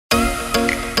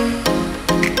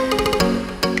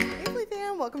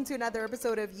welcome to another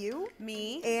episode of You,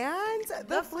 Me, and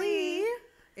the Flea.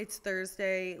 It's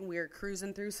Thursday. We're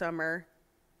cruising through summer.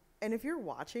 And if you're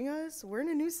watching us, we're in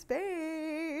a new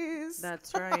space.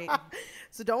 That's right.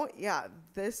 So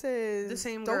this is... The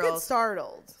same Don't girls. get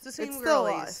startled. It's the same it's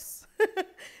girlies. Still us.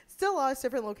 Still us,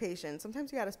 different locations.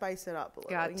 Sometimes you got to spice it up a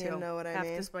little. Got to. You know what I mean?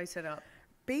 Have to spice it up.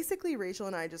 Basically, Rachel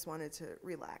and I just wanted to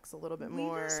relax a little bit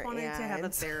more. We just wanted to have a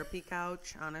therapy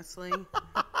couch, honestly.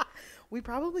 We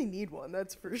probably need one,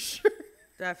 that's for sure.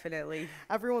 Definitely.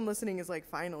 Everyone listening is like,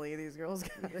 finally, these girls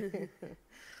got it.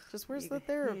 Just where's the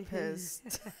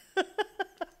therapist?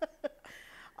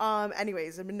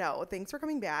 Anyways, no, thanks for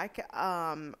coming back.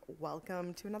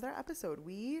 Welcome to another episode.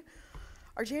 We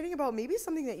are chatting about maybe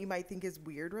something that you might think is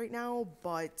weird right now,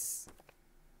 but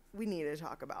we need to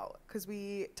talk about because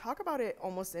we talk about it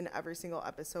almost in every single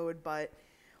episode, but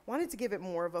wanted to give it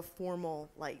more of a formal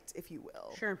light, if you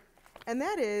will. Sure. And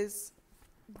that is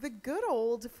the good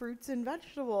old fruits and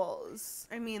vegetables.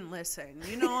 I mean, listen,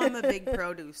 you know I'm a big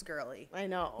produce girly. I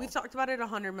know. We've talked about it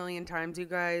 100 million times, you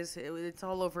guys. It's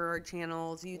all over our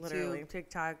channels, YouTube, Literally.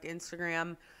 TikTok,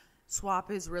 Instagram.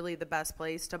 Swap is really the best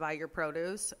place to buy your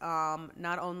produce.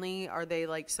 Not only are they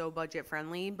like so budget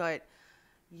friendly, but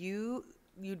you'd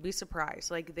be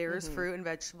surprised. Like there's fruit and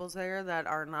vegetables there that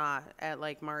are not at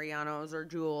like Mariano's or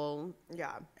Jewel.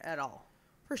 Yeah. At all.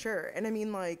 For sure. And I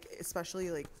mean, like, especially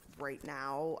like right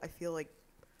now, I feel like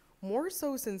more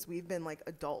so since we've been like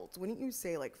adults, wouldn't you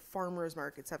say like farmers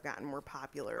markets have gotten more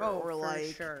popular? Oh, or for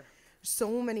like sure.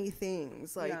 So many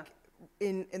things like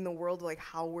in the world, like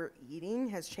how we're eating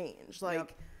has changed.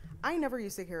 Like I never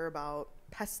used to hear about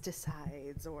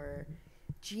pesticides or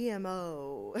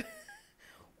GMO.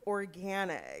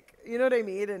 Organic, you know what I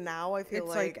mean? And now I feel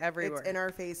it's like everywhere. It's in our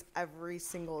face every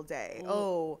single day.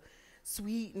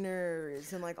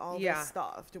 Sweeteners and like all this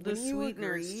stuff. The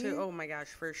sweeteners too. Oh my gosh,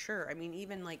 for sure. I mean,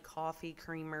 even like coffee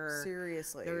creamer.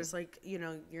 Seriously. There's like,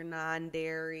 your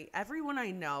non-dairy. Everyone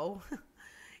I know,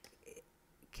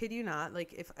 kid you not,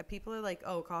 like if people are like,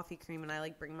 oh, coffee cream, and I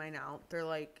like bring mine out, they're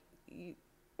like,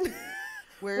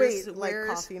 where's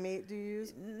Coffee Mate do you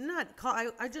use?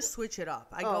 I just switch it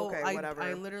up. Whatever.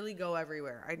 I literally go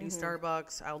everywhere. I do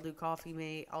Starbucks. I'll do Coffee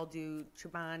Mate. I'll do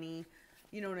Chobani.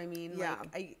 You know what I mean? Yeah.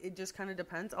 Like it just kind of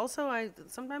depends. Also,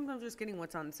 sometimes I'm just getting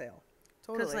what's on sale.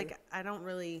 Totally. Because like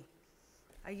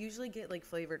I usually get like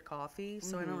flavored coffee,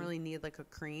 so I don't really need like a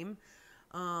cream.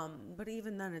 But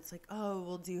even then, it's like, oh,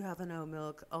 well, do you have an oat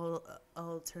milk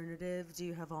alternative? Do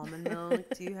you have almond milk?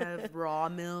 Do you have raw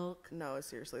milk? No,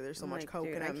 seriously, there's so much like,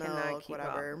 coconut dude, I cannot milk, keep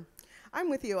whatever. up. I'm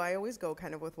with you. I always go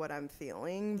kind of with what I'm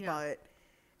feeling, Yeah. but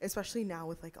especially now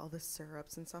with like all the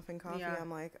syrups and stuff in coffee,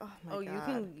 I'm like, oh my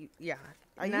God. You can,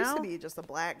 I used to be just a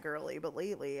black girly, but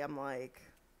lately I'm like,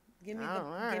 give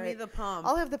me the pump.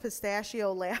 I'll have the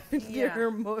pistachio lavender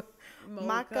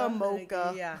maca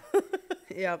mocha. Yeah.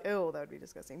 Yep. Ew, that would be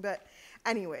disgusting. But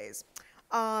anyways,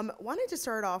 wanted to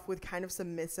start off with kind of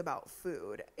some myths about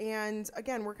food. And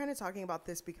again, we're kind of talking about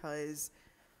this because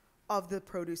of the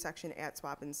produce section at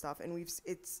Swap and stuff. And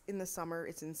it's in the summer,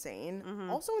 it's insane.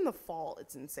 Also in the fall,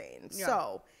 it's insane. Yeah.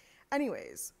 So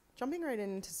anyways, jumping right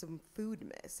into some food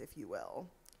myths, if you will.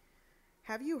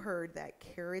 Have you heard that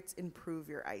carrots improve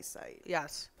your eyesight?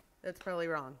 Yes. That's probably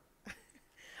wrong.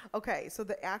 Okay, so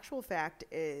the actual fact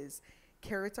is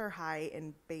carrots are high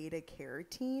in beta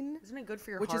carotene. Isn't it good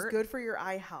for your heart? Which is good for your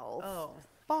eye health. Oh.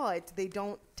 But they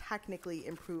don't technically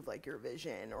improve like your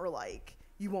vision or like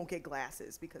you won't get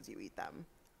glasses because you eat them.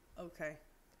 Okay.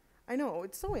 I know,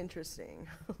 it's so interesting.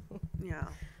 Yeah.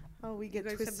 Oh, we get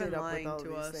twisted up with all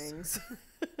these things.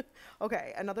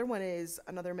 Okay, another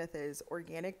myth is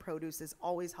organic produce is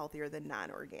always healthier than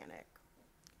non-organic.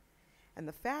 And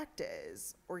the fact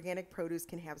is, organic produce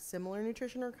can have similar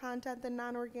nutritional content than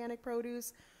non-organic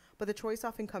produce, but the choice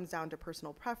often comes down to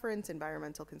personal preference,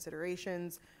 environmental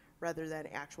considerations, rather than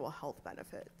actual health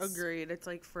benefits. Agreed. It's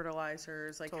like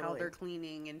fertilizers, like how they're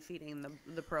cleaning and feeding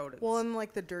the produce. Well, and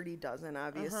like the dirty dozen,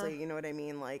 obviously, you know what I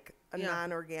mean? Like a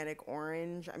non-organic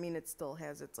orange, I mean, it still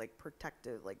has its like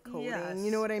protective like coating,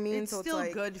 you know what I mean? It's still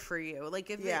like, good for you.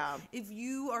 Like if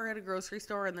you are at a grocery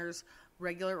store and there's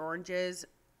regular oranges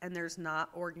and there's not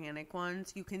organic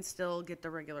ones, you can still get the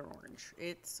regular orange.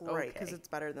 It's okay. Right, because it's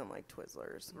better than like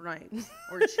Twizzlers. Right.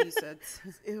 Or Cheez-Its.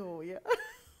 Ew, yeah.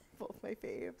 Both my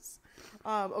faves.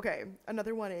 Okay,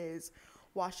 another one is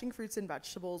washing fruits and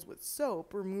vegetables with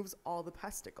soap removes all the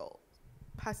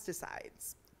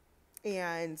pesticides.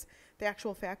 And the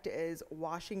actual fact is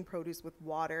washing produce with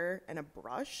water and a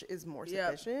brush is more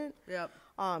sufficient. Yep.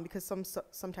 Because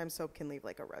sometimes soap can leave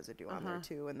like a residue on there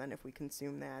too. And then if we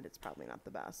consume that, it's probably not the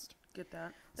best. Get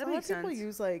that. So a lot of people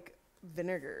use like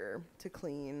vinegar to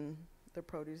clean the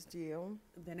produce. Do you?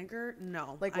 Vinegar?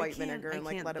 No. Like white vinegar and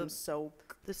like let them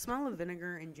soak. The smell of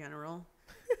vinegar in general.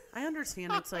 I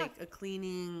understand it's like a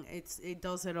cleaning. It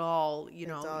does it all. You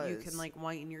know, you can like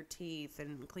whiten your teeth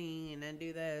and clean and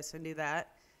do this and do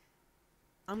that.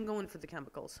 I'm going for the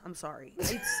chemicals. I'm sorry.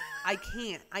 I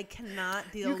cannot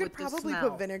deal with the smell. You could probably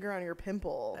put vinegar on your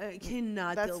pimple. I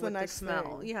cannot deal with the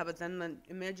smell. Thing. Yeah, but then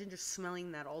imagine just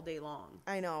smelling that all day long.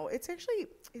 I know. It's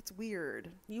weird.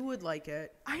 You would like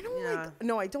it.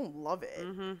 No, I don't love it.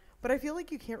 Mm-hmm. But I feel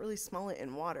like you can't really smell it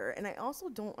in water. And I also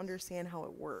don't understand how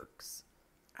it works.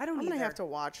 I'm going to have to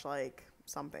watch like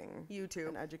something. YouTube.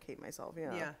 And educate myself.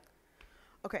 Yeah. Yeah.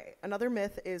 Okay, another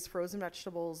myth is frozen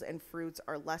vegetables and fruits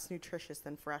are less nutritious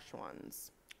than fresh ones.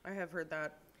 I have heard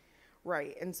that.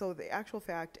 Right, and so the actual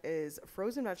fact is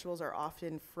frozen vegetables are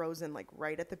often frozen like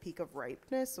right at the peak of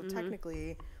ripeness, so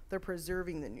technically they're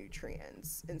preserving the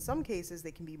nutrients. In some cases,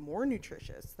 they can be more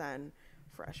nutritious than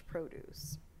fresh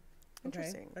produce.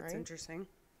 Interesting, okay, that's interesting.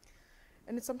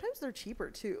 And sometimes they're cheaper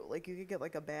too. Like you could get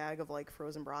like a bag of like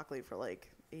frozen broccoli for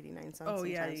like 89 cents. Oh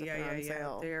yeah.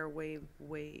 Sale. They're way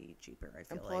cheaper. I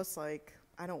feel and plus, like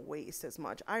I don't waste as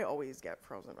much. I always get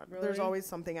frozen vegetables. Really? There's always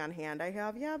something on hand. I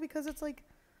have because it's like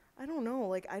I don't know.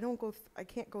 Like I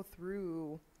can't go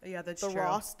through that's the true.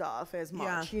 raw stuff as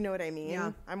much. Yeah. You know what I mean?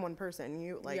 Yeah. I'm one person.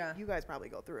 You guys probably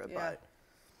go through it, yeah. but.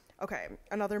 Okay,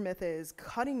 another myth is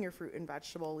cutting your fruit and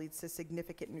vegetable leads to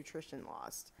significant nutrition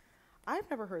loss. I've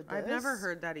never heard this. I've never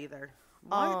heard that either.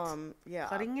 What? Yeah.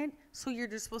 Cutting it? So you're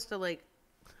just supposed to like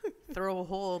throw a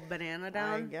whole banana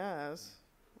down? I guess.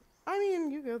 I mean,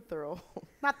 you could throw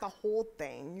not the whole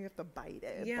thing. You have to bite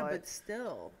it. Yeah, but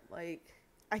still, like.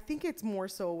 I think it's more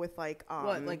so with like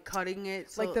what, like cutting it,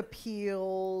 so like the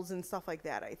peels and stuff like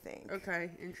that. I think.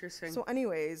 Okay, interesting. So,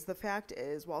 anyways, the fact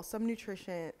is, while some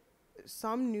nutrient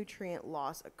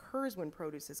loss occurs when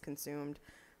produce is consumed,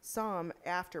 some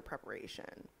after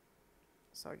preparation.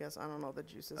 So I guess, I don't know, the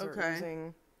juices are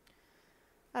losing.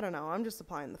 I don't know. I'm just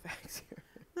applying the facts here.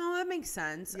 No, that makes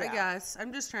sense. Yeah. I guess.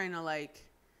 I'm just trying to like.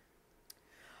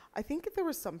 I think there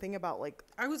was something about like.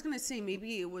 I was going to say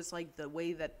maybe it was like the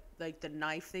way that like the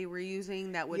knife they were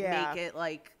using that would make it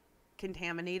like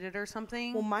contaminated or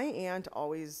something. Well, my aunt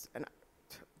always, and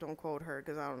don't quote her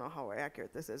because I don't know how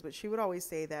accurate this is, but she would always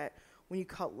say that when you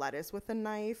cut lettuce with a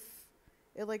knife,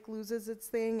 it like loses its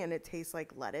thing and it tastes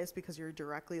like lettuce because you're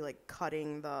directly like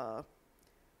cutting the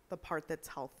part that's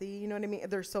healthy. You know what I mean?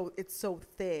 It's so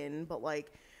thin, but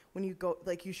like when you go,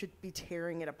 like you should be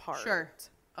tearing it apart. Sure.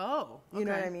 Oh, okay. You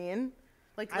know what I mean?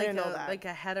 Like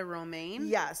a head of romaine?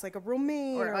 Yes, like a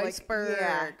romaine or iceberg.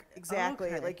 Yeah,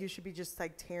 exactly. Like you should be just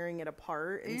like tearing it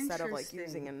apart instead of like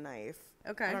using a knife.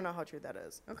 Okay. I don't know how true that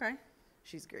is. Okay.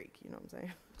 She's Greek, you know what I'm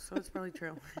saying? So it's probably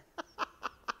true.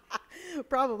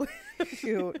 Probably.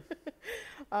 Shoot.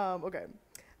 Okay.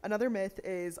 Another myth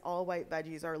is all white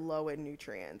veggies are low in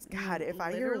nutrients. God, if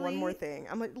I hear one more thing,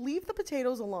 I'm like, leave the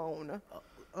potatoes alone.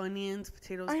 Onions,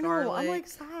 potatoes, I know. garlic. I'm like,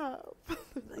 stop.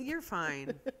 You're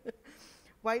fine.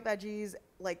 White veggies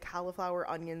like cauliflower,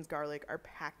 onions, garlic are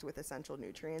packed with essential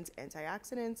nutrients,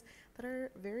 antioxidants that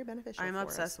are very beneficial. I'm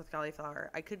obsessed with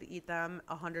cauliflower. I could eat them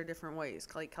 100 different ways.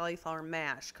 Like cauliflower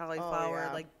mash,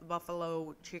 cauliflower, like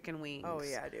buffalo chicken wings. Oh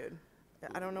yeah, dude.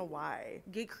 I don't know why.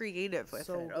 Get creative with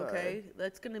it, okay?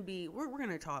 That's going to be, we're going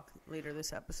to talk later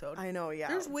this episode. I know, yeah.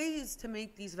 There's ways to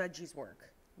make these veggies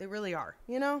work. They really are.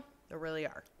 You know? They really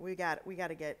are. We got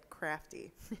to get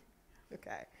crafty.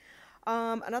 Okay.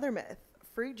 Another myth.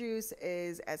 Fruit juice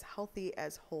is as healthy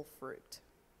as whole fruit.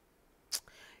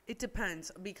 It depends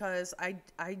because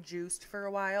I juiced for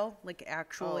a while, like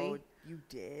actually. Oh, you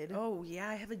did? Oh, yeah.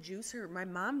 I have a juicer. My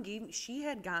mom she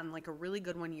had gotten like a really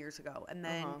good one years ago. And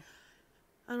then,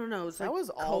 I don't know. It was like that was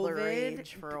all the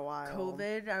rage for a while.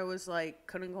 COVID. I was like,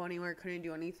 couldn't go anywhere, couldn't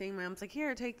do anything. My mom's like,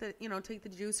 here, take the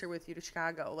juicer with you to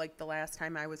Chicago. Like the last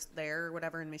time I was there or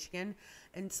whatever in Michigan.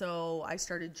 And so I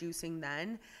started juicing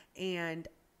then. And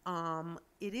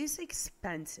it is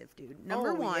expensive, dude.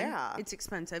 Number one, it's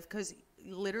expensive because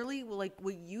literally, like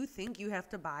what you think you have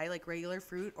to buy, like regular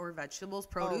fruit or vegetables,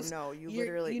 produce. Oh no,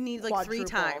 you need like 3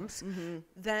 times. Mm-hmm.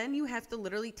 Then you have to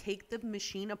literally take the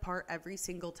machine apart every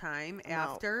single time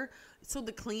after. So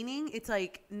the cleaning, it's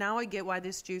like now I get why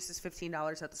this juice is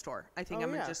 $15 at the store. I think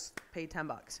I'm gonna just pay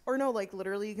 $10. Or no, like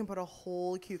literally, you can put a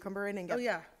whole cucumber in and get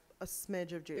a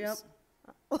smidge of juice.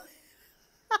 Yep.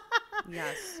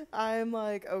 Yes. I'm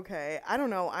like, okay, I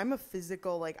don't know. I'm a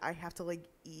physical, like, I have to, like,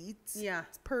 eat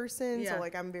person. So,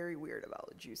 like, I'm very weird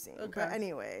about juicing. Okay. But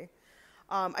anyway,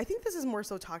 I think this is more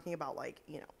so talking about, like,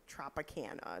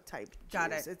 Tropicana type juice.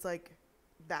 Got it. It's, like,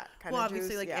 that kind of obviously,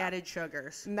 juice. like added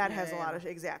sugars. And that has a lot of,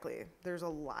 exactly. There's a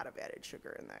lot of added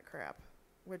sugar in that crap,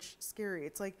 which scary.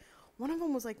 It's like one of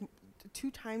them was like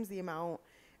 2 times the amount.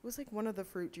 It was like one of the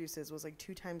fruit juices was like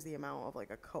 2 times the amount of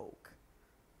like a Coke.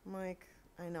 I'm like,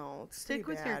 I know. Stick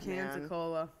with your cans of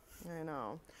cola. I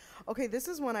know. Okay, this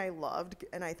is one I loved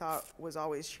and I thought was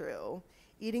always true.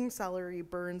 Eating celery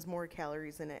burns more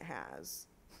calories than it has.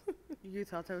 You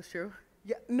thought that was true?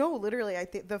 Yeah, no, literally. I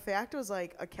think the fact was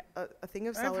like a thing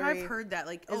of celery. I've heard that.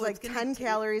 Like, is like 10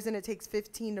 calories and it takes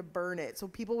 15 to burn it. So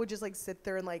people would just like sit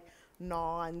there and like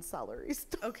gnaw on celery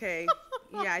stuff. Okay.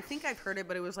 Yeah, I think I've heard it,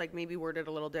 but it was like maybe worded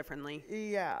a little differently.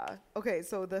 Yeah. Okay,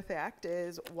 so the fact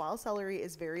is, while celery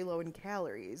is very low in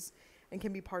calories and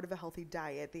can be part of a healthy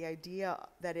diet, the idea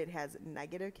that it has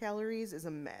negative calories is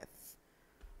a myth.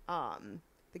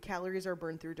 The calories are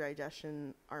burned through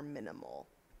digestion are minimal.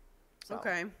 So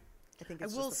okay. I think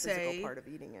it's just the physical part of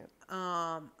eating it.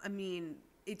 I mean,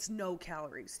 it's no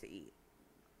calories to eat.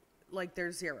 Like,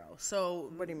 there's 0.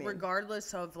 So, what do you mean?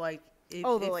 Regardless of, like,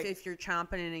 if you're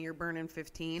chomping and you're burning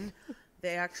 15, the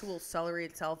actual celery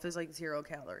itself is, like, 0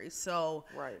 calories. So,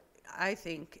 right. I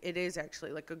think it is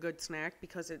actually, like, a good snack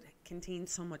because it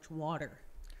contains so much water.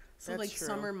 So, That's like, true.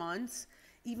 Summer months,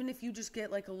 even if you just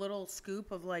get, like, a little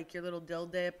scoop of, like, your little dill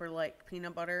dip or, like,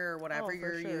 peanut butter or whatever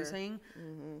you're using,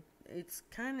 it's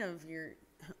kind of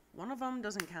one of them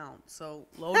doesn't count, so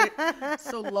load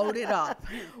it up.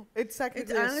 It's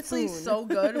honestly so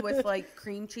good with like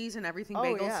cream cheese and everything,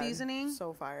 bagel seasoning.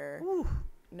 So fire. Ooh.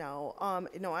 No,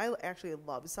 I actually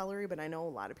love celery, but I know a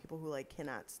lot of people who like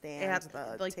cannot stand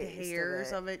the like taste the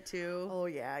hairs of it too. Oh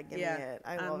yeah, give me it.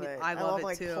 I love it. I love it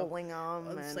like too. Pulling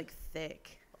them. It's like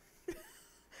thick.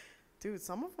 Dude,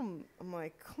 some of them, I'm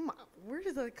like, come on, where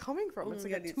is that coming from? It's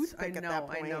like a toothpick at that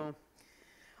point. I know.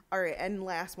 All right, and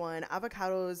last one,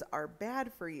 avocados are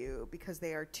bad for you because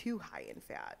they are too high in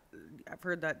fat. I've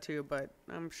heard that too, but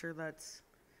I'm sure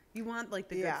you want like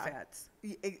the good fats.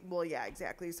 Well, yeah,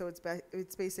 exactly. So it's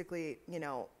basically,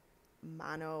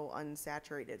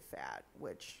 monounsaturated fat,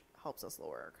 which helps us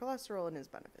lower our cholesterol and is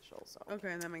beneficial. So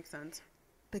okay, that makes sense.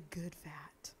 The good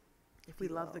fat. We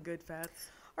love the good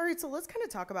fats. All right, so let's kind of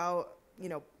talk about,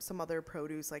 some other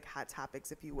produce, like hot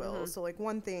topics, if you will. Mm-hmm. So like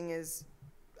one thing is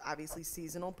obviously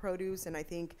seasonal produce, and I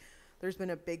think there's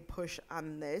been a big push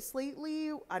on this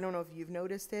lately. I don't know if you've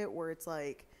noticed it, where it's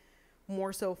like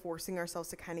more so forcing ourselves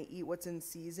to kind of eat what's in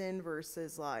season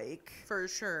versus like for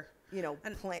sure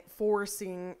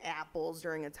forcing apples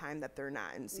during a time that they're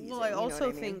not in season. Well, I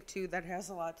also think too that has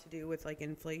a lot to do with like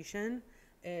inflation.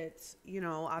 It's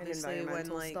obviously when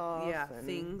like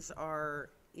things are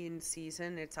in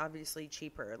season, it's obviously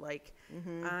cheaper. Like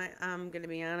I'm gonna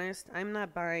be honest, I'm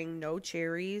not buying no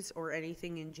cherries or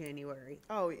anything in January.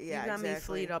 Oh yeah, you got me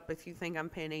fleet up if you think I'm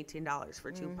paying $18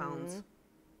 for 2 pounds,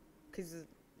 because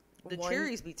the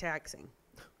cherries be taxing.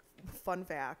 Fun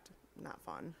fact, not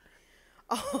fun.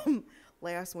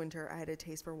 Last winter I had a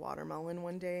taste for watermelon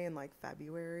one day in like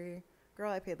February.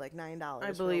 Girl, I paid like $9.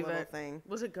 I believe for a little it. Thing.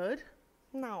 Was it good?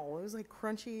 No, it was like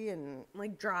crunchy and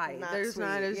like dry. There's sweet.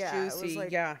 Not as juicy. It was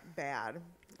like bad.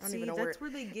 I don't even know that's where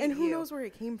they get and who knows where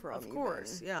it came from. Of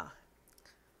course, yeah.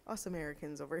 Us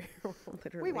Americans over here,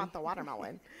 literally. We want the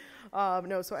watermelon.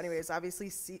 No, so anyways, obviously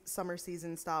summer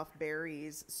season stuff,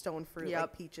 berries, stone fruit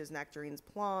like peaches, nectarines,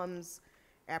 plums,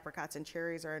 apricots and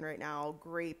cherries are in right now,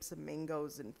 grapes,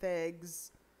 mangoes and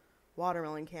figs,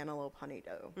 watermelon, cantaloupe,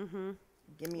 honeydew.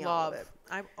 Give me all of it.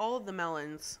 All of the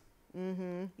melons.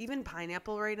 Even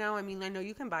pineapple right now. I mean, I know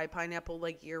you can buy pineapple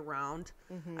like year round.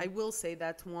 I will say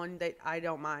that's one that I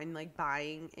don't mind like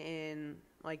buying in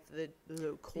like the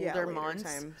colder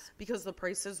months because the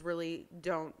prices really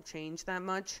don't change that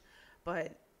much.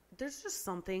 But there's just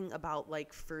something about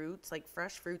like fruits, like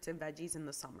fresh fruits and veggies in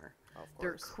the summer.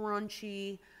 They're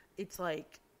crunchy. It's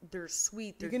like they're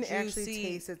sweet. They're juicy. You can actually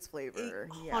taste its flavor.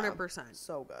 100%.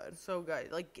 So good. So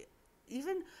good. Like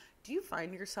even. Do you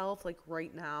find yourself, like,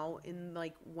 right now, in,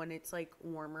 like, when it's, like,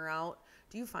 warmer out,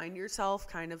 do you find yourself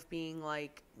kind of being,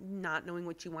 like, not knowing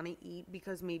what you want to eat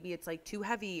because maybe it's, like, too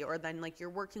heavy, or then, like, you're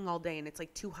working all day and it's,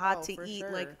 like, too hot to eat,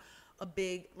 like, a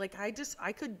big, like,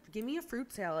 I could, give me a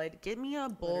fruit salad, give me a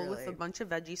bowl with a bunch of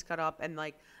veggies cut up and,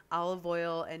 like, olive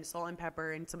oil and salt and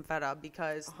pepper and some feta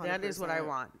because 100%. That is what I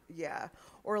want. Yeah.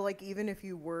 Or, like, even if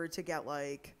you were to get,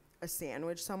 like, a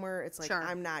sandwich somewhere, it's like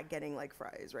I'm not getting like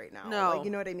fries right now. No, like,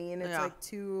 you know what I mean? It's like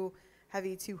too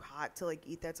heavy, too hot to like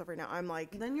eat that stuff right now. I'm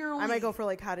like, then I might go for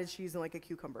like cottage cheese and like a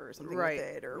cucumber or something with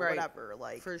it or whatever.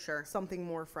 Like for sure, something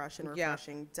more fresh and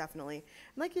refreshing. Definitely.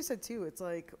 And like you said too, it's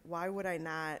like why would I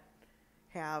not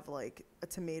have like a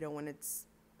tomato when it's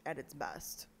at its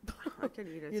best. I could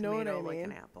eat a You know what I tomato like mean?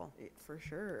 an apple. For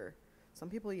sure. Some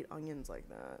people eat onions like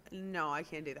that. No, I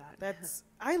can't do that.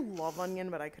 I love onion,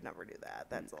 but I could never do that.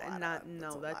 That's a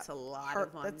lot. That's a lot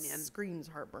of onion. That screams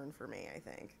heartburn for me, I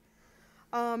think.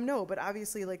 No, but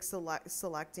obviously, like,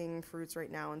 selecting fruits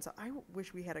right now, and so I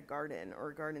wish we had a garden or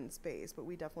a garden space, but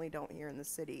we definitely don't here in the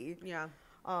city. Yeah.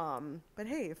 But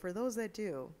hey, for those that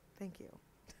do, thank you.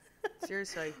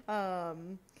 Seriously.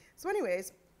 So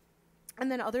anyways, and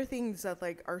then other things that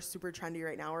like are super trendy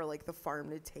right now are like the farm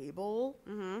to table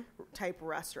type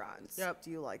restaurants. Yep.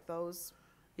 Do you like those?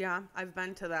 Yeah, I've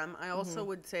been to them. I also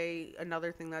would say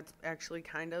another thing that's actually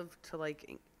kind of to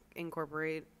like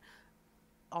incorporate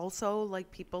also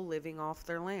like people living off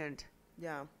their land.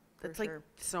 Yeah. That's like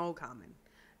so common.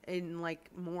 And like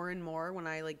more and more when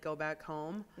I like go back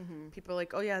home, people are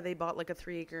like, oh yeah, they bought like a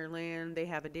 3-acre land. They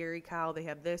have a dairy cow. They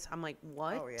have this. I'm like,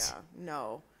 what? Oh yeah.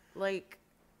 No. Like,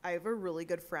 I have a really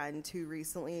good friend who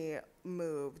recently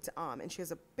moved, and she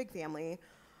has a big family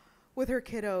with her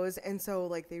kiddos, and so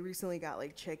like they recently got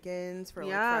like chickens for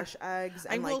like fresh eggs.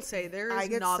 And, I will say I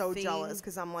get so jealous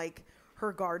because I'm like,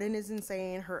 her garden is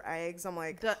insane. Her eggs, I'm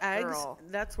like, the eggs. Girl.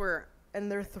 That's where. And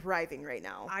they're thriving right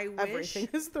now. Everything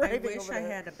is thriving. I wish I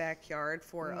had a backyard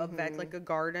for a like a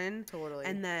garden. Totally.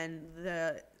 And then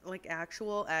the like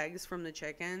actual eggs from the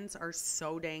chickens are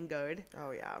so dang good.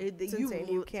 Oh yeah, it's insane.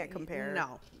 You can't compare.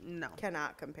 No,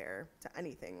 cannot compare to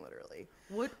anything literally.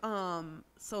 What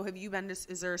So have you been to?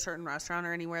 Is there a certain restaurant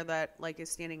or anywhere that like is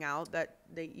standing out that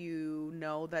you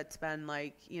know that's been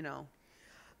like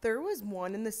There was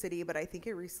one in the city, but I think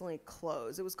it recently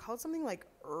closed. It was called something like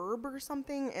Herb or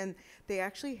something, and they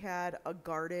actually had a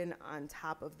garden on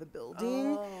top of the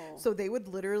building. Oh. So they would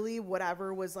literally,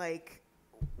 whatever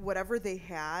they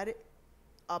had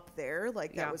up there,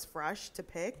 like that was fresh to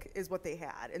pick, is what they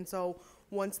had. And so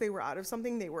once they were out of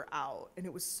something, they were out, and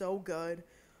it was so good.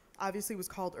 Obviously, it was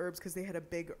called Herbs because they had a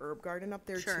big herb garden up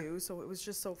there too. So it was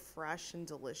just so fresh and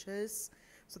delicious.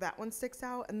 So that one sticks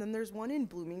out. And then there's one in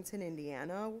Bloomington,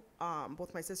 Indiana.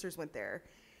 Both my sisters went there.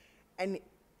 And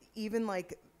even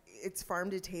like it's farm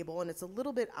to table and it's a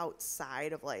little bit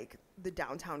outside of like the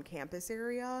downtown campus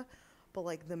area. But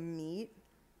like the meat,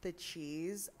 the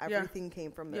cheese, everything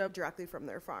came from directly from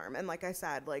their farm. And like I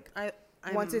said, like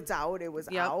once it's out, it was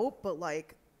out. But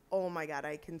like, oh my God,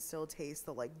 I can still taste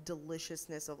the like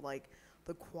deliciousness of like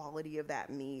the quality of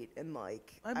that meat and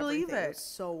like I believe it. Was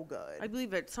so good. I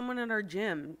believe it. Someone at our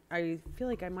gym, I feel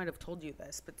like I might have told you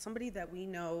this, but somebody that we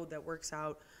know that works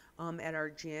out at our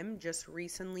gym just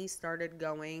recently started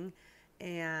going,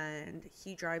 and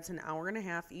he drives an hour and a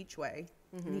half each way,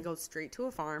 and he goes straight to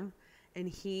a farm, and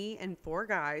he and 4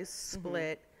 guys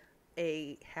split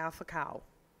a half a cow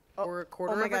or a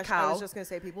quarter of a cow. I was just gonna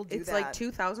say people do that. It's like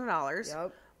 $2,000.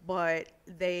 Yep. But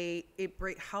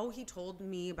how he told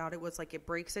me about it was like it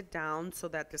breaks it down so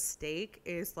that the steak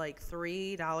is like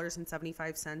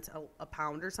 $3.75 a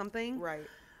pound or something. Right.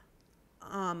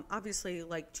 Obviously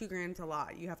like $2,000 a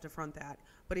lot. You have to front that.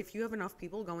 But if you have enough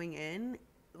people going in,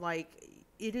 like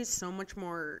it is so much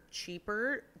more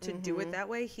cheaper to do it that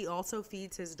way. He also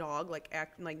feeds his dog,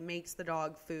 makes the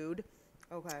dog food.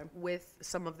 Okay. With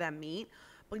some of that meat,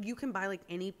 but you can buy like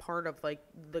any part of like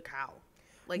the cow.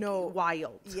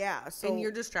 Wild. Yeah. So, and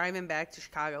you're just driving back to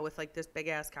Chicago with like this big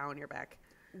ass cow on your back.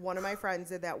 One of my friends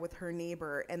did that with her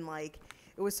neighbor, and like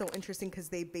it was so interesting because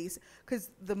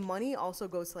because the money also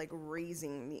goes to like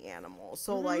raising the animal.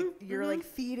 So like you're like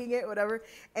feeding it, whatever.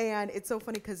 And it's so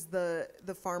funny because the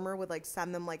farmer would like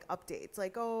send them like updates,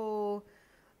 like, oh,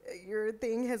 your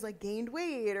thing has like gained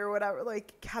weight or whatever,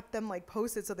 like kept them like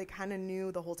posted so they kind of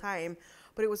knew the whole time.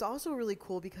 But it was also really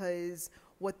cool because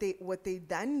what they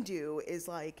then do is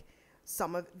like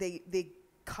they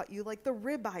cut you like the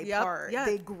ribeye part.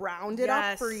 They ground it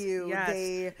up for you.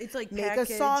 It's like make a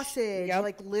sausage.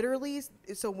 Like literally,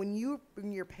 so when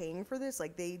you're paying for this,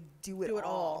 like they do it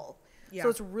all. So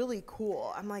it's really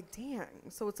cool. I'm like, dang.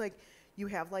 So it's like you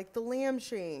have like the lamb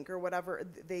shank or whatever.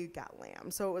 They got lamb.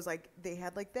 So it was like they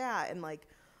had like that and like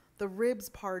the ribs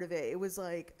part of it. It was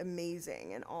like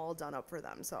amazing and all done up for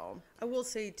them. So I will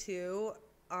say too,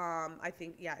 I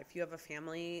think, if you have a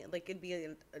family, like it'd be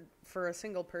for a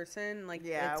single person, like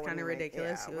it's kind of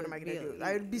ridiculous. What am I going to do?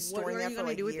 I would be storing that for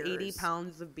like years. What are you going to do with 80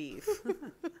 pounds of beef?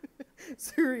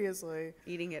 Seriously.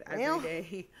 Eating it every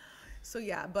day. So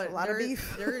but a lot of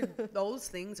beef. Those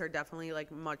things are definitely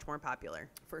like much more popular.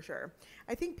 For sure.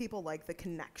 I think people like the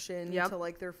connection to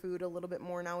like their food a little bit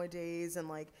more nowadays, and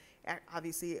like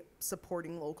obviously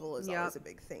supporting local is always a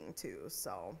big thing too.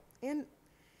 So, and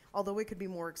although it could be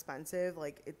more expensive,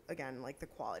 like like the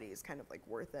quality is kind of like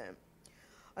worth it.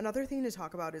 Another thing to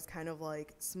talk about is kind of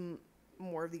like some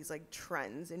more of these like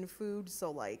trends in food.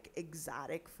 So like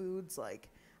exotic foods, like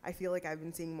I feel like I've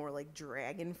been seeing more like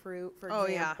dragon fruit, for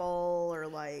example, or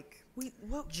like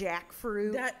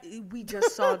jackfruit. That we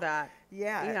just saw that.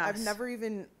 Yeah, yes. I've never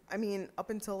even. I mean, up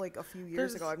until like a few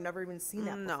years ago, I've never even seen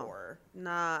that before.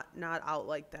 Not out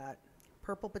like that.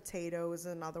 Purple potato is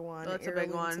another one. That's a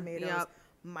big one. Tomatoes, yep.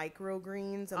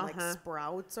 Microgreens and like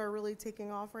sprouts are really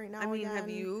taking off right now. I mean, have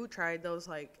you tried those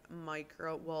like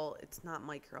micro? Well, it's not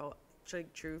micro. It's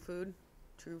like True Fruit.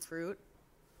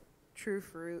 True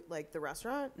Fruit, like the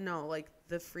restaurant? No, like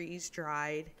the freeze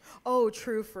dried. Oh,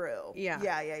 True Fruit. Yeah.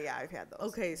 I've had those.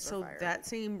 Okay, so that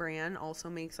same brand also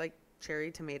makes like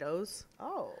cherry tomatoes.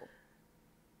 Oh.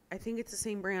 I think it's the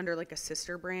same brand or like a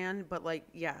sister brand, but like,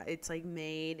 yeah, it's like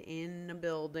made in a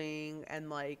building and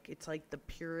like it's like the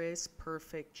purest,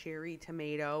 perfect cherry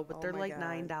tomato, but they're like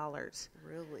 $9.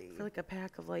 Really? For like a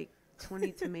pack of like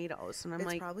 20 tomatoes. And I'm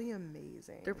like, it's probably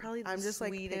amazing. They're probably the I'm just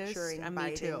sweetest. Like picturing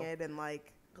biting it and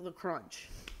like the crunch.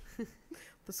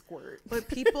 The squirt. But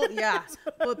people,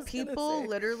 but people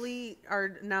literally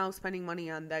are now spending money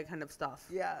on that kind of stuff.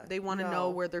 Yeah. They want to know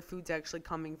where their food's actually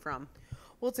coming from.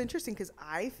 Well, it's interesting because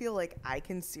I feel like I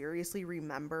can seriously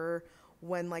remember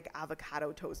when like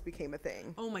avocado toast became a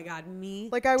thing. Oh my God, me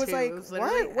like I was too. like,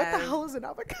 what the hell is an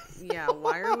avocado? Yeah,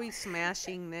 why are we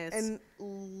smashing this? And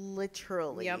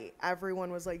literally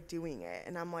everyone was like doing it,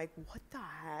 and I'm like, what the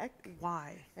heck?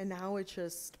 Why? And now it's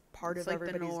just part of like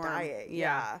everybody's diet.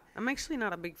 Yeah, I'm actually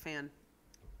not a big fan.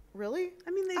 Really?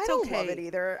 I mean, I don't love it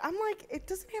either. I'm like, it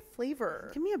doesn't have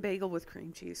flavor. Give me a bagel with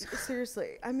cream cheese.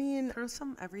 Seriously. I mean, throw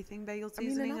some everything bagel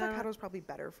seasoning. I mean, an avocado is probably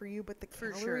better for you, but the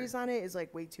calories on it is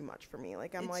like way too much for me.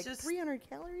 Like, I'm like, 300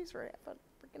 calories for a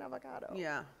freaking avocado.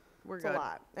 Yeah, it's a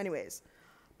lot. Anyways,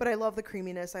 but I love the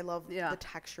creaminess. I love the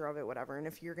texture of it, whatever. And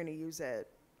if you're going to use it,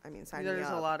 I mean, sign me up. There's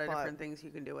a lot of different things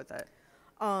you can do with it.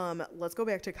 Let's go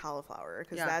back to cauliflower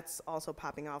because that's also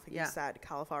popping off. Like you said,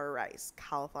 cauliflower rice,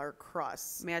 cauliflower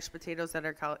crust, mashed potatoes that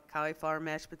are cauliflower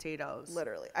mashed potatoes.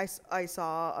 Literally, I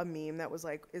saw a meme that was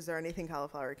like, "Is there anything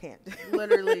cauliflower can't do?"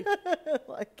 Literally,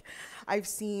 like I've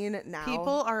seen now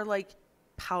people are like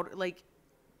powder. Like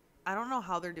I don't know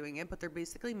how they're doing it, but they're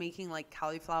basically making like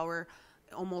cauliflower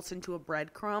almost into a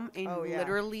breadcrumb and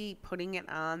literally putting it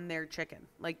on their chicken,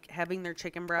 like having their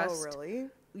chicken breast. Oh, really?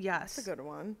 Yes, that's a good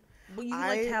one. Well, you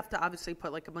like have to obviously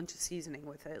put like a bunch of seasoning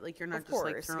with it. Like you're not just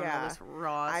like throwing all this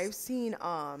raw. I've seen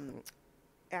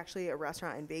actually a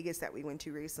restaurant in Vegas that we went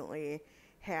to recently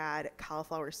had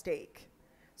cauliflower steak.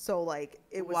 So like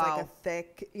it was like a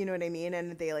thick, you know what I mean?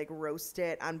 And they like roast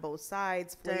it on both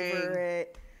sides, flavor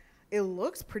it. It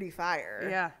looks pretty fire.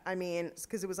 Yeah. I mean,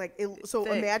 because it was like so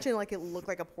thick. Imagine like it looked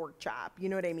like a pork chop. You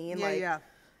know what I mean? Yeah, like,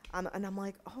 and I'm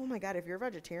like, oh my God, if you're a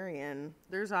vegetarian,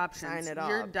 there's options. Sign it up.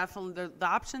 You're definitely the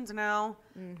options now.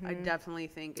 Mm-hmm. I definitely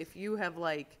think if you have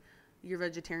like you're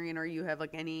vegetarian or you have like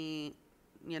any,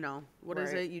 you know, what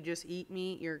is it? You just eat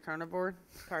meat. You're carnivore.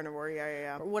 Carnivore,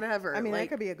 yeah. Or whatever. I mean, that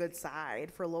could be a good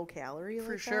side for low calorie.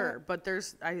 For sure, but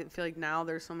I feel like now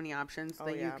there's so many options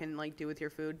that you can like do with your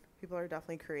food. People are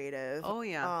definitely creative. Oh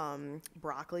yeah.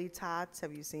 Broccoli tots.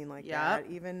 Have you seen like that?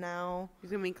 Even now, you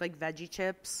can make like veggie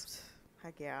chips.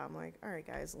 Heck yeah. I'm like, all right,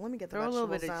 guys, let me get the vegetables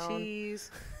down. Throw a little bit of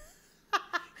cheese.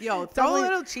 Yo, throw a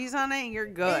little cheese on it and you're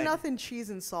good. Ain't nothing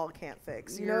cheese and salt can't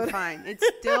fix. You're fine. It's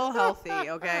still healthy,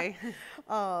 okay?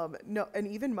 No, and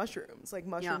even mushrooms. Like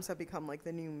mushrooms have become like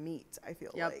the new meat, I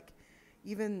feel like.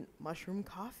 Even mushroom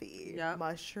coffee. Yeah.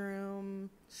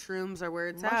 Shrooms are where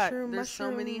it's at. There's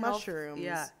so many mushrooms.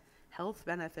 Health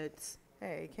benefits.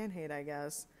 Hey, can't hate, I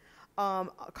guess. A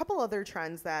couple other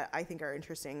trends that I think are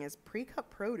interesting is pre-cut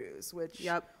produce, which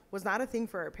was not a thing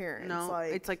for our parents. No,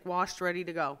 it's like washed, ready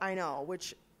to go. I know,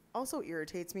 which also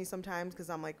irritates me sometimes because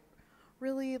I'm like,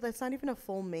 really? That's not even a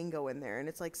full mango in there, and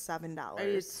it's like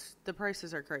 $7. The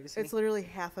prices are crazy. It's literally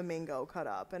half a mango cut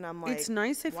up, and I'm like, it's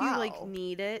nice if you like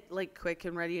need it like quick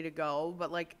and ready to go,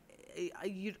 but like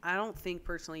I don't think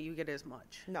personally you get as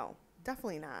much. No,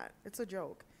 definitely not. It's a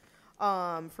joke.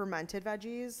 Fermented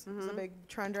veggies is a big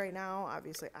trend right now.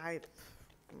 Obviously,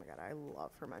 oh my God, I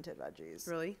love fermented veggies.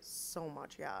 Really? So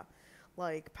much, yeah.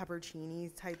 Like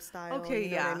peppercini type style. Okay,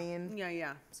 you know what I mean?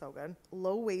 Yeah. So good.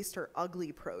 Low waste or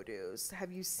ugly produce.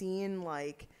 Have you seen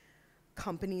like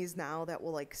companies now that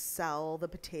will like sell the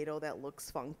potato that looks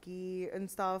funky and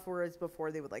stuff, whereas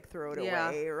before they would like throw it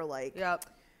away or like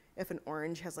if an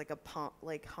orange has like a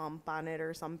hump on it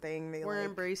or something, we're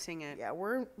embracing it. Yeah,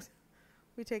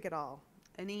 we take it all.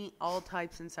 All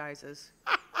types and sizes.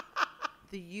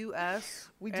 The U.S.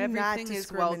 We do not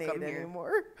discriminate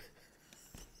anymore.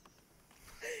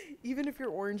 Even if your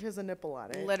orange has a nipple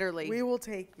on it. Literally. We will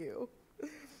take you.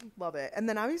 Love it. And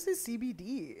then obviously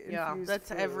CBD. Yeah, that's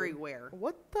food. everywhere.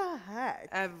 What the heck?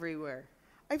 Everywhere.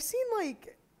 I've seen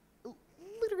like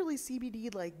literally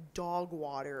CBD like dog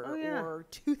water or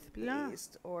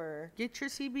toothpaste or. Get your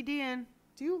CBD in.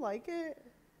 Do you like it?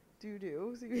 Do you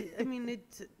do CBD? I mean,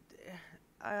 it's.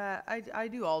 I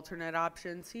do alternate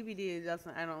options. CBD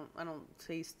doesn't. I don't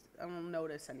taste. I don't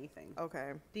notice anything.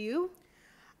 Okay. Do you?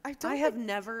 I have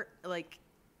never like.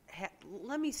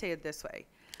 Let me say it this way.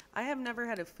 I have never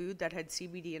had a food that had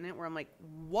CBD in it where I'm like,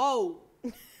 whoa,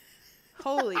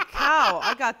 holy cow!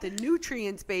 I got the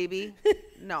nutrients, baby.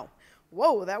 No.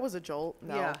 Whoa, that was a jolt.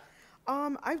 No. Yeah.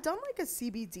 I've done like a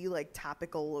CBD like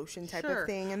topical lotion type of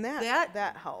thing, and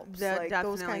that helps. That like,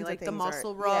 definitely, those kinds like of the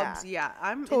muscle rubs. Yeah,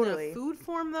 I'm totally. in a food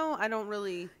form though. I don't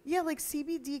really. Yeah, like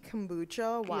CBD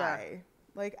kombucha. Why? Yeah.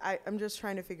 Like I'm just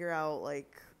trying to figure out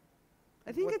like.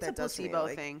 I think it's a placebo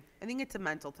thing. I think it's a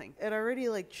mental thing. It already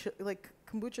like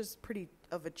kombucha's pretty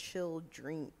of a chill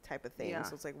drink type of thing. Yeah.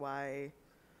 So it's like why?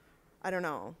 I don't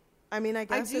know. I mean, I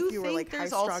guess if you were like high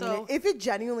strung, if it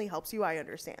genuinely helps you, I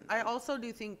understand. I also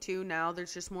do think too now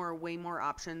there's just way more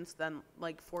options than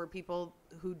like for people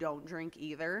who don't drink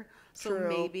either. So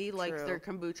maybe like their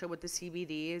kombucha with the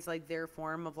CBD is like their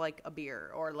form of like a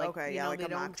beer or like you know like they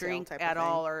don't drink at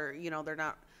all or you know they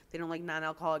don't like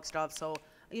non-alcoholic stuff. So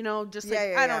you know, just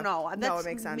like, I don't know. No, it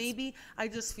makes sense. Maybe I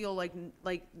just feel like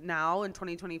now in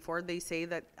 2024, they say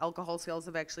that alcohol sales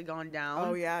have actually gone down.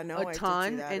 Oh, yeah. No, a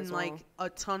ton. And like a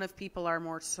ton of people are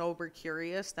more sober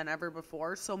curious than ever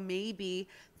before. So maybe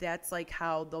that's like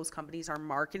how those companies are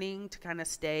marketing to kind of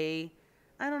stay.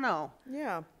 I don't know.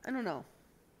 Yeah. I don't know.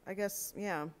 I guess,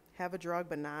 yeah. Have a drug,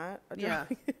 but not a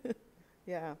drug. Yeah.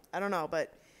 Yeah. I don't know.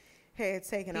 But hey, it's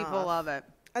taken off. People love it.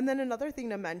 And then another thing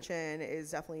to mention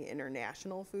is definitely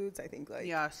international foods. I think like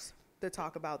to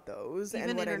talk about those.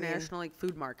 Even and international like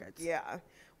food markets. Yeah.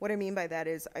 What I mean by that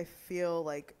is I feel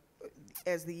like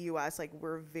as the U.S., like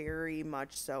we're very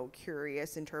much so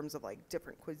curious in terms of like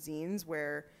different cuisines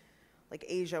where like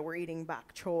Asia, we're eating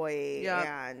bok choy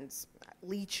and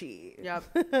lychee. Yep.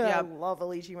 I love a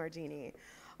lychee martini.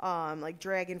 Like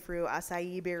dragon fruit,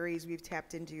 acai berries we've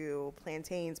tapped into,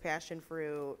 plantains, passion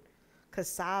fruit.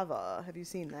 Cassava, have you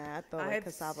seen that? The like,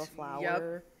 cassava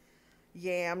flour,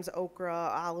 yams,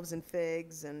 okra, olives and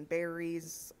figs and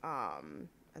berries, and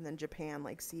then Japan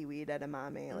like seaweed,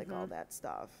 edamame, like all that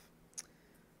stuff.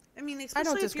 I mean,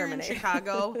 especially if you're in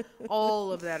Chicago,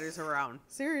 all of that is around.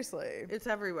 Seriously, it's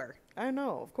everywhere. I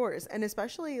know, of course, and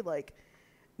especially like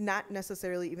not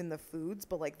necessarily even the foods,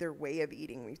 but like their way of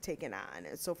eating we've taken on.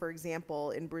 So for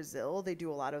example, in Brazil, they do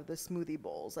a lot of the smoothie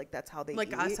bowls. Like that's how they like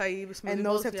eat. acai smoothie and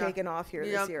those bowls, have taken off here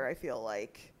this year. I feel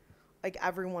like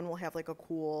everyone will have like a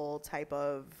cool type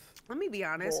of Let me be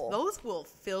honest, bowl. Those will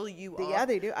fill you up. Yeah,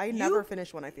 they do. I never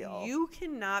finish one, I feel. You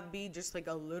cannot be just like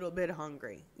a little bit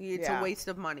hungry. It's a waste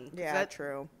of money. Yeah,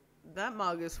 true. That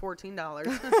mug is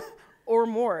 $14. or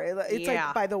more. It's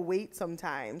like by the weight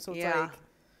sometimes. So it's like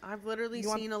I've literally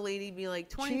seen a lady be like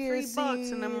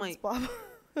 $23, and I'm like,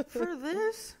 for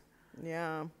this?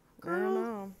 Yeah. Girl. I don't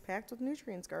know. Packed with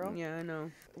nutrients, girl. Yeah, I know.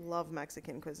 Love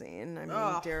Mexican cuisine. I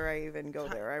mean, dare I even go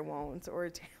there? I won't. Or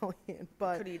Italian.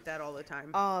 But could eat that all the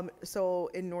time.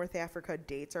 So in North Africa,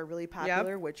 dates are really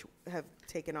popular, which have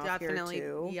taken off here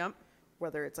too. Yep.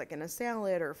 Whether it's like in a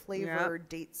salad or flavored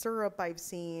date syrup, I've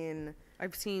seen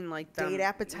like date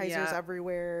appetizers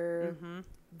everywhere. Mm-hmm.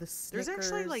 The Snickers. There's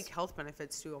actually like health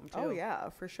benefits to them too. Oh yeah,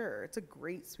 for sure. It's a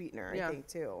great sweetener, I think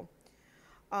too.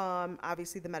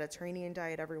 Obviously the Mediterranean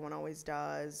diet, everyone always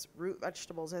does. Root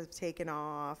vegetables have taken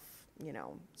off, you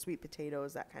know, sweet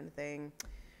potatoes, that kind of thing.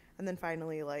 And then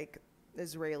finally like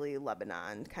Israeli,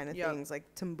 Lebanon kind of things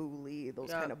like tambuli,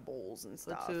 those kind of bowls and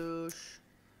stuff. Fatouche.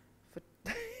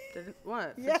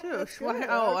 What? Yeah, Why?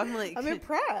 Oh, I'm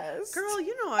impressed. Girl,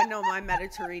 you know I know my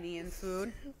Mediterranean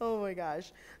food. Oh my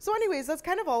gosh. So anyways, that's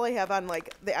kind of all I have on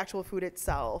like the actual food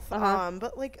itself.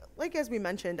 But like as we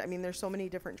mentioned, I mean, there's so many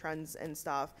different trends and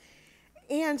stuff.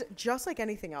 And just like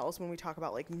anything else, when we talk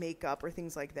about like makeup or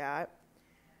things like that,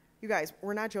 you guys,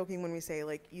 we're not joking when we say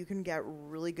like you can get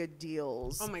really good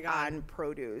deals on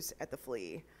produce at the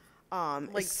flea. Like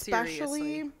especially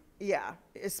seriously. Yeah,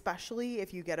 especially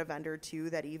if you get a vendor too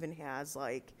that even has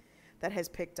like that has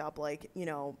picked up like, you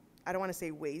know, I don't want to say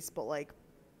waste, but like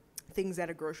things that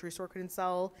a grocery store couldn't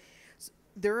sell. So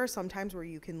there are some times where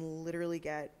you can literally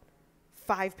get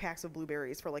 5 packs of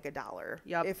blueberries for like $1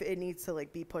 if it needs to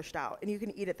like be pushed out, and you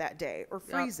can eat it that day or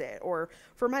freeze it or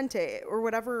ferment it or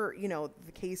whatever, you know,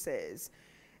 the case is.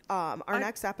 Our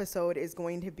next episode is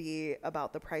going to be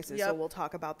about the prices, so we'll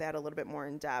talk about that a little bit more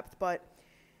in depth. But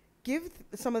give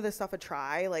some of this stuff a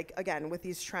try. Like, again, with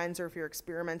these trends, or if you're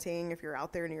experimenting, if you're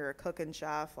out there and you're a cook and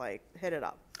chef, like, hit it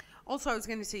up. Also, I was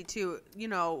going to say, too, you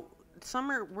know,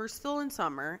 summer, we're still in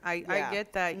summer. I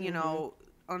get that, you know,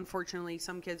 unfortunately,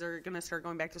 some kids are going to start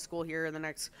going back to school here in the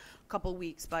next couple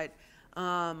weeks, but...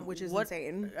 which is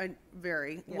insane.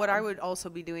 Very. Yeah. What I would also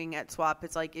be doing at Swap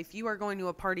is, like, if you are going to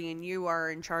a party and you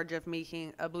are in charge of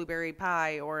making a blueberry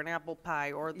pie or an apple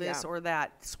pie or this or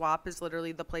that, Swap is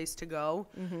literally the place to go.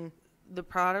 The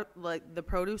product, like, the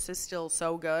produce is still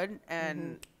so good,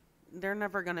 and they're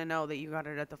never going to know that you got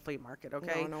it at the flea market,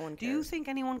 okay? No one cares. Do you think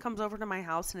anyone comes over to my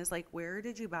house and is like, where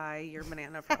did you buy your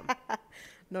banana from?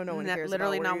 No one cares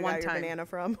literally about where not you one got time. your banana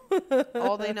from.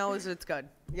 All they know is it's good.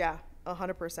 Yeah,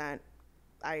 100%.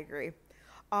 I agree.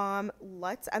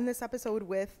 Let's end this episode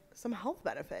with some health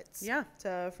benefits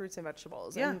to fruits and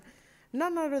vegetables. Yeah. And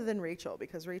none other than Rachel,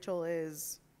 because Rachel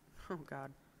is oh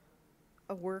God,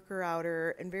 a worker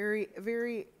outer and very,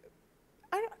 very,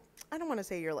 I don't want to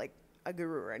say you're like a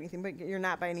guru or anything, but you're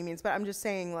not by any means, but I'm just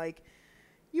saying, like,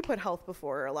 you put health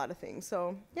before a lot of things.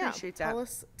 So yeah, appreciate tell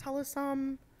us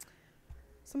some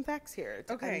facts here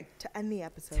to end the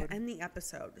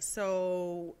episode.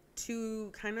 So to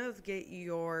kind of get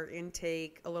your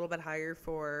intake a little bit higher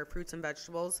for fruits and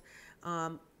vegetables,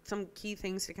 some key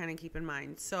things to kind of keep in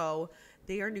mind. So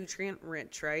they are nutrient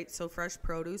rich, right? So fresh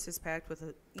produce is packed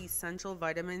with essential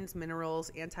vitamins,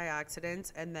 minerals,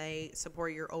 antioxidants, and they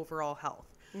support your overall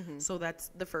health. So that's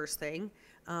the first thing.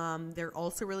 They're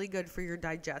also really good for your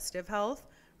digestive health.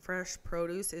 Fresh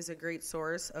produce is a great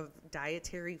source of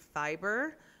dietary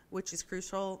fiber, which is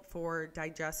crucial for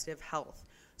digestive health.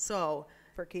 So,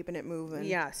 for keeping it moving.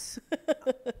 Yes.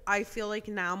 I feel like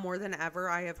now more than ever,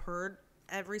 I have heard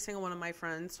every single one of my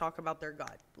friends talk about their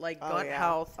gut, like gut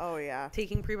health. Oh, yeah.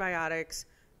 Taking prebiotics,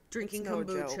 drinking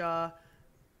kombucha,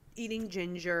 eating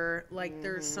ginger. Like,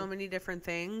 there's so many different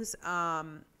things.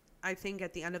 I think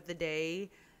at the end of the day,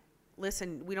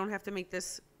 listen, we don't have to make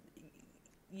this,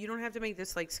 you don't have to make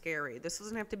this like scary. This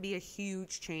doesn't have to be a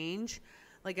huge change.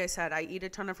 Like I said, I eat a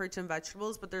ton of fruits and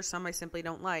vegetables, but there's some I simply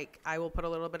don't like. I will put a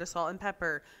little bit of salt and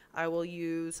pepper. I will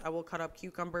cut up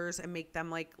cucumbers and make them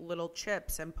like little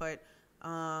chips and put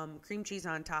cream cheese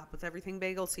on top with everything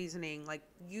bagel seasoning. Like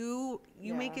you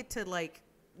make it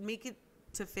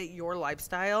to fit your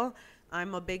lifestyle.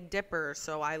 I'm a big dipper,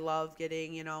 so I love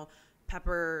getting,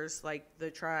 peppers, like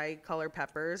the tri-color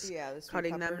peppers,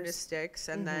 cutting them into sticks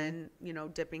and then,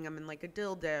 dipping them in like a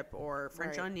dill dip or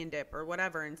French onion dip or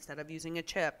whatever instead of using a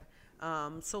chip.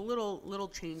 So little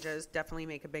changes definitely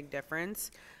make a big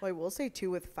difference. Well, I will say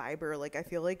too with fiber, like I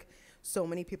feel like so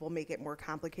many people make it more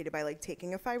complicated by like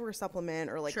taking a fiber supplement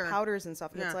or like powders and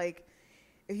stuff. And it's like,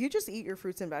 if you just eat your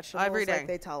fruits and vegetables every day, like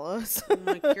they tell us,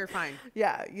 like, you're fine.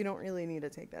 Yeah, you don't really need to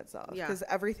take that stuff because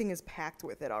everything is packed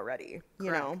with it already.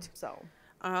 Correct. So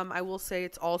I will say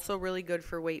it's also really good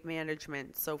for weight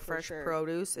management. So fresh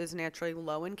produce is naturally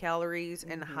low in calories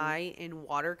and high in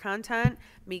water content,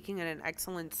 making it an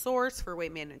excellent source for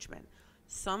weight management.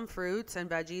 Some fruits and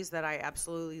veggies that I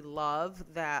absolutely love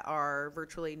that are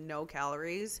virtually no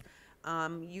calories,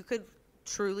 you could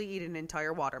truly eat an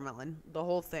entire watermelon, the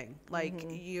whole thing. Like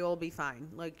you'll be fine.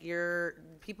 Like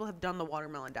people have done the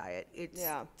watermelon diet. It's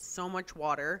so much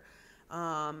water.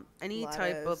 Any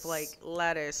type of like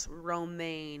lettuce,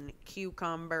 romaine,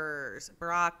 cucumbers,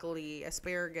 broccoli,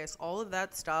 asparagus, all of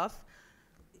that stuff.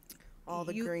 All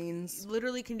the greens.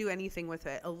 Literally can do anything with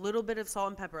it. A little bit of salt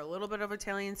and pepper, a little bit of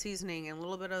Italian seasoning, and a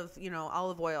little bit of,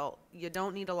 olive oil. You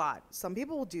don't need a lot. Some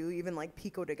people do even like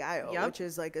pico de gallo, which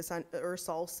is like or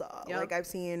salsa. Like I've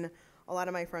seen a lot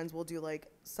of my friends will do like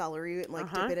celery and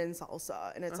like dip it in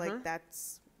salsa. And it's like,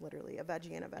 that's literally a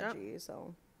veggie and a veggie.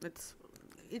 So it's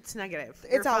negative.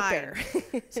 It's out there.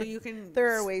 So you can.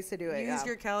 There are ways to do it. Use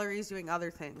your calories doing other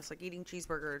things like eating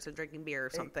cheeseburgers and drinking beer or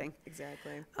something.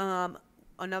 Exactly.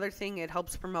 Another thing, it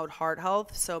helps promote heart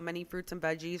health. So many fruits and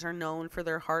veggies are known for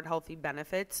their heart healthy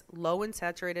benefits, low in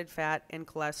saturated fat and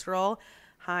cholesterol,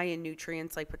 high in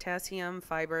nutrients like potassium,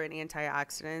 fiber, and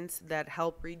antioxidants that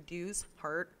help reduce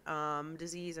heart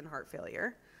disease and heart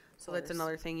failure. So that's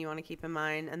another thing you want to keep in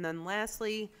mind. And then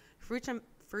lastly, fruits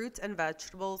and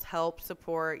vegetables help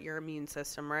support your immune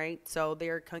system, right? So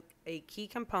they're a key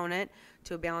component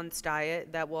to a balanced diet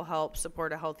that will help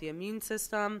support a healthy immune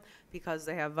system because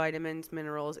they have vitamins,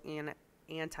 minerals, and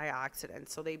antioxidants.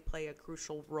 So they play a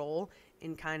crucial role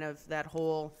in kind of that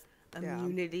whole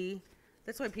immunity.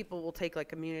 That's why people will take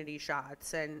like immunity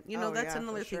shots. And, that's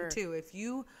another thing too. If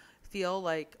you feel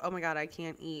like, oh my God, I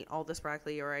can't eat all this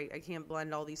broccoli or I can't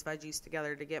blend all these veggies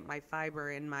together to get my fiber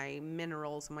and my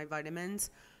minerals and my vitamins,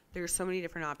 There's so many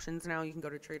different options now. You can go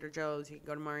to Trader Joe's, you can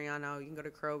go to Mariano, you can go to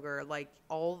Kroger. Like,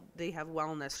 they have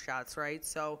wellness shots, right?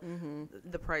 So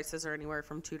the prices are anywhere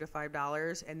from $2 to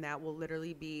 $5, and that will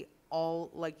literally be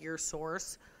all, like, your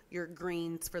source, your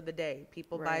greens for the day.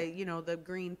 People buy, the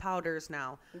green powders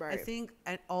now. I think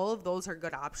all of those are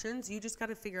good options. You just got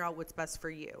to figure out what's best for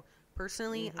you.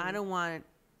 Personally,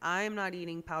 I'm not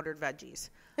eating powdered veggies.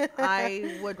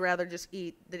 I would rather just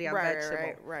eat the damn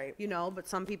vegetable. Right. But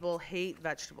some people hate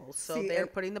vegetables, so they're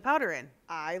putting the powder in.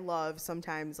 I love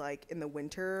sometimes, like, in the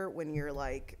winter when you're,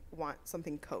 like, want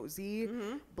something cozy,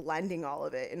 blending all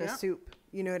of it in a soup.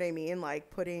 You know what I mean?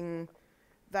 Like, putting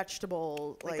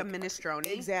vegetable, like a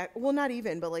minestrone. Well, not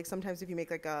even, but, like, sometimes if you make,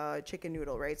 like, a chicken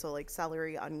noodle, right? So, like,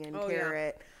 celery, onion,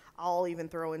 carrot. Yeah. I'll even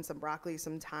throw in some broccoli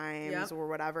sometimes or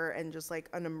whatever, and just, like,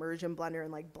 an immersion blender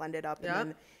and, like, blend it up, and then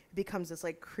it becomes this,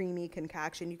 like, creamy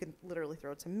concoction. You can literally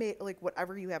throw tomato, like,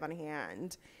 whatever you have on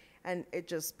hand, and it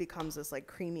just becomes this, like,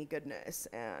 creamy goodness,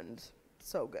 and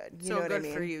so good. You know what I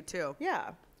mean? For you too.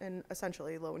 Yeah, and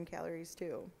essentially low in calories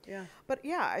too. Yeah. But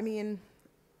yeah, I mean,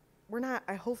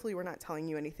 hopefully we're not telling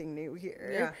you anything new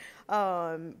here.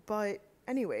 Yeah. But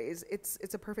anyways,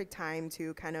 it's a perfect time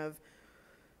to kind of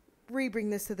bring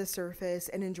this to the surface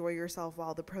and enjoy yourself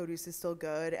while the produce is still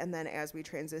good. And then as we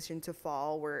transition to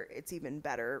fall, where it's even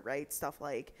better, right? Stuff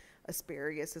like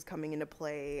asparagus is coming into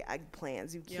play, eggplant,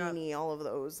 zucchini, all of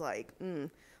those, like,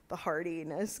 the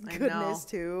hardiness, goodness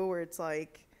too, where it's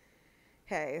like,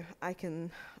 hey, I can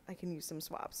use some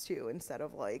swaps too, instead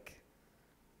of, like,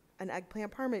 an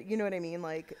eggplant parma. You know what I mean?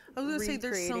 Like, I was going to say,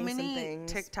 there's so many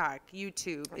TikTok,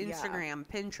 YouTube, Instagram,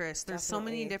 Pinterest. There's so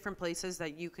many different places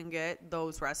that you can get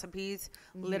those recipes.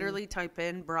 Literally type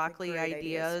in broccoli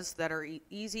ideas that are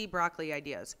easy broccoli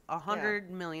ideas. 100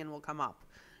 million will come up.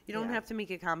 You don't have to make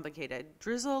it complicated.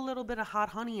 Drizzle a little bit of hot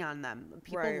honey on them.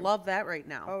 People love that right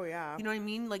now. Oh, yeah. You know what I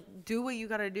mean? Like, do what you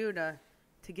got to do to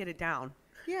get it down.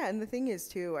 Yeah, and the thing is,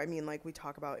 too, I mean, like, we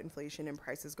talk about inflation and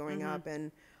prices going up,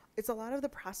 and it's a lot of the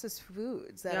processed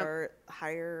foods that are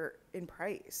higher in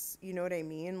price. You know what I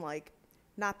mean? Like,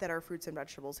 not that our fruits and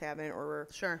vegetables haven't, or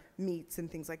meats and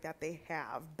things like that they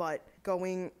have, but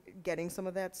getting some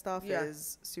of that stuff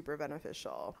is super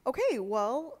beneficial. Okay,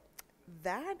 well,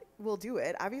 that will do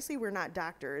it. Obviously, we're not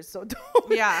doctors, so don't.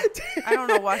 Yeah, I don't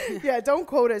know why. Don't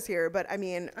quote us here, but I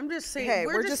mean, I'm just saying, hey,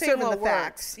 we're just saying what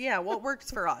works. Yeah, what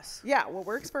works for us. Yeah, what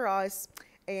works for us.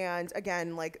 And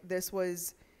again, like, this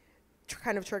was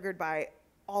kind of triggered by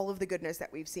all of the goodness that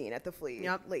we've seen at the flea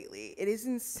lately. It is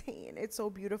insane. It's so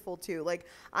beautiful too. Like,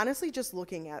 honestly, just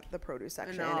looking at the produce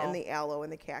section and the aloe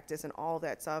and the cactus and all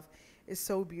that stuff is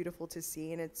so beautiful to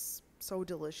see, and it's so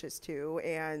delicious too.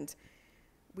 And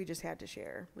we just had to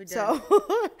share. We did.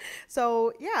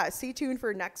 So yeah, stay tuned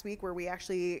for next week, where we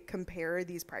actually compare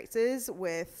these prices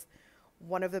with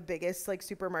one of the biggest, like,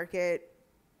 supermarket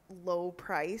low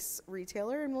price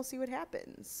retailer, and we'll see what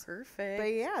happens. Perfect.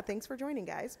 But yeah, thanks for joining,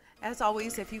 guys. As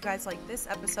always, if you guys like this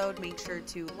episode, make sure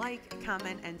to like,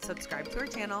 comment, and subscribe to our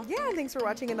channel. Yeah, and thanks for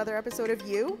watching another episode of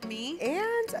You, Me,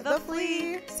 and the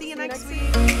Flea. See you next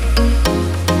week.